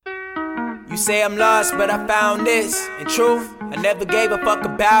You say I'm lost, but I found this. In truth, I never gave a fuck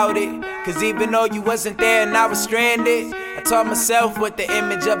about it. Cause even though you wasn't there and I was stranded, I taught myself what the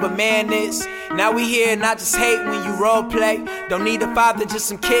image of a man is. Now we here and I just hate when you role play. Don't need a father, just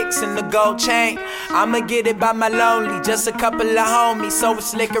some kicks and the gold chain. I'ma get it by my lonely, just a couple of homies. So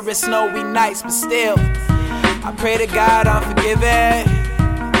it's liquor and snowy nights, but still I pray to God I'm forgiven.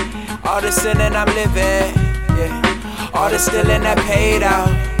 All the sinning I'm living, yeah. All the stealing I paid out,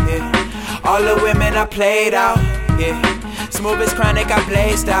 yeah. All the women I played out, yeah. Smooth as chronic I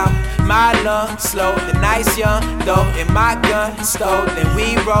blazed out. My lungs slow, the nice young though. And my gun stole, then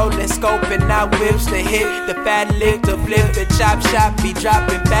we rollin', scoping out whips to hit the fat lick to flip the chop shop, be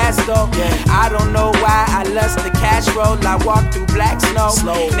dropping fast though. Yeah. I don't know why I lust the cash roll. I walk through black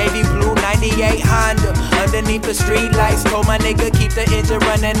snow, navy blue 98 Honda underneath the street lights. Told my nigga keep the engine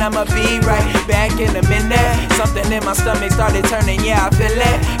running, I'ma be right back in a minute. Something in my stomach started turning, yeah I feel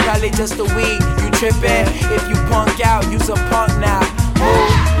it. Probably just the weed, you trippin'. If you punk out, you's a punk now.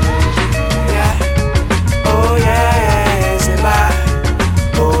 Ooh. Oh yeah, c'est bye.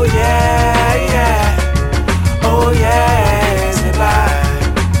 Oh yeah, yeah. Oh yeah, c'est bye.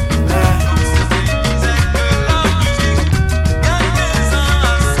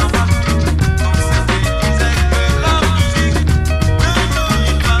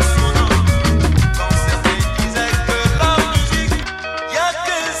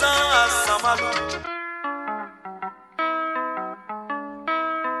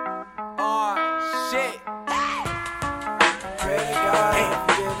 Shit. Pray to God,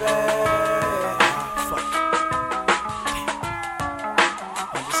 forgive it. Fuck.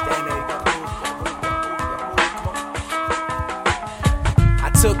 Understand that. I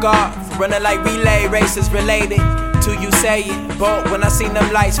took off, running like relay races related to you say it. But when I seen them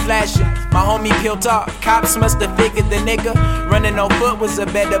lights flashing, my homie peeled off. Cops must have figured the nigga running on foot was a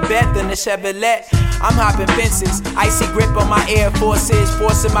better bet than a Chevrolet. I'm hopping fences, icy grip on my Air Forces,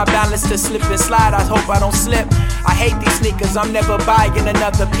 forcing my balance to slip and slide. I hope I don't slip. I hate these sneakers, I'm never buying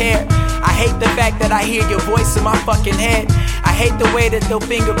another pair. I hate the fact that I hear your voice in my fucking head. I hate the way that they'll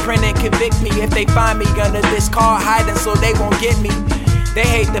fingerprint and convict me if they find me under this car hiding so they won't get me. They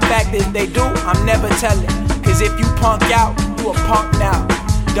hate the fact that if they do, I'm never telling. Cause if you punk out, you a punk now.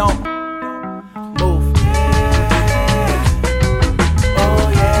 Don't move.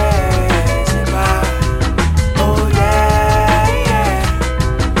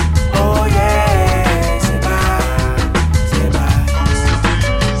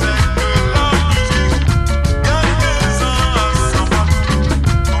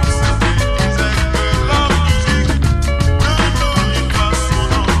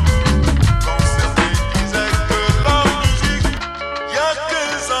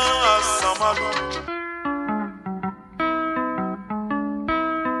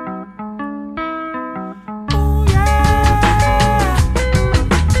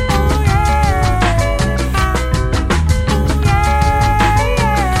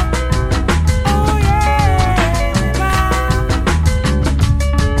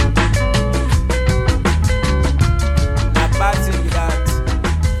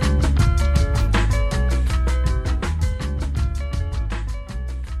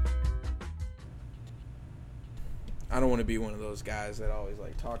 I don't want to be one of those guys that always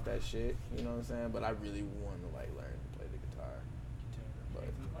like talk that shit, you know what I'm saying? But I really want to like learn to play the guitar. But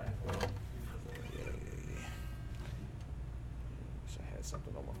yeah. Wish I had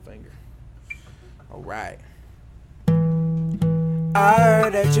something on my finger. All right. I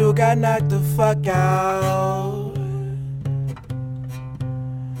heard that you got knocked the fuck out.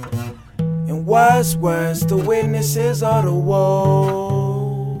 And what's worse, the witnesses or the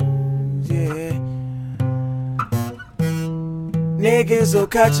wolves, yeah. Niggas will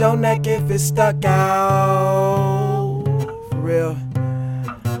cut your neck if it's stuck out. For real.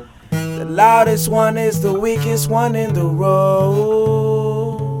 The loudest one is the weakest one in the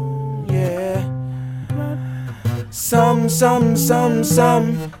road. Yeah. Some, it's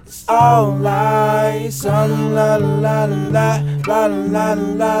all lies. Some, la la la la, la la la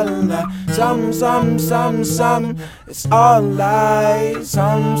la la. Some, it's all lies.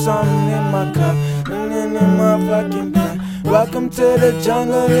 Some in my cup, and in my fucking blood. Welcome to the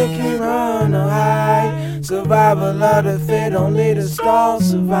jungle, you can run or hide. Survival of the fit, only the strong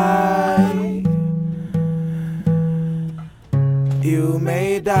survive. You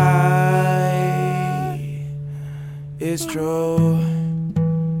may die, it's true.